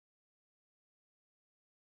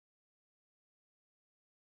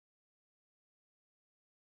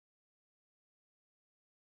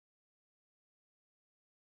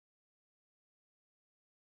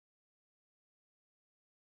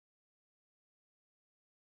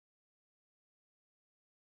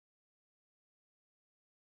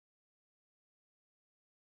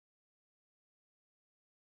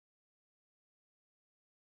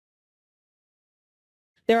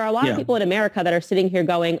There are a lot of people in America that are sitting here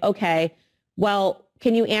going, okay, well,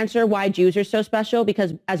 can you answer why Jews are so special?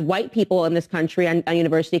 Because as white people in this country on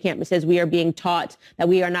university campuses, we are being taught that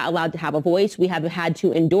we are not allowed to have a voice. We have had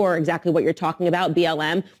to endure exactly what you're talking about,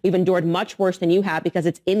 BLM. We've endured much worse than you have because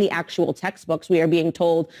it's in the actual textbooks. We are being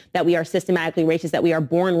told that we are systematically racist, that we are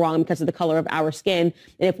born wrong because of the color of our skin.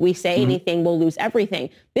 And if we say anything, we'll lose everything.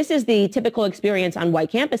 This is the typical experience on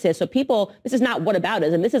white campuses. So people, this is not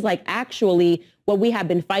whataboutism. This is like actually what we have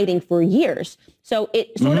been fighting for years. So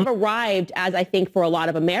it sort of arrived as, I think, for a lot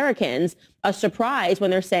of Americans, a surprise when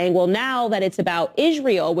they're saying, well, now that it's about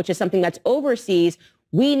Israel, which is something that's overseas,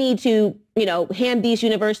 we need to, hand these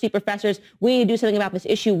university professors, we need to do something about this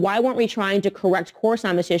issue. Why weren't we trying to correct course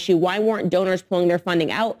on this issue? Why weren't donors pulling their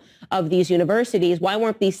funding out of these universities? Why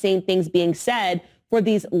weren't these same things being said for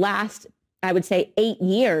these last, I would say, 8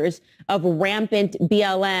 years of rampant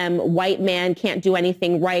BLM, white man can't do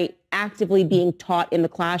anything right, actively being taught in the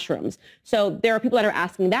classrooms? So there are people that are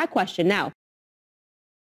asking that question now.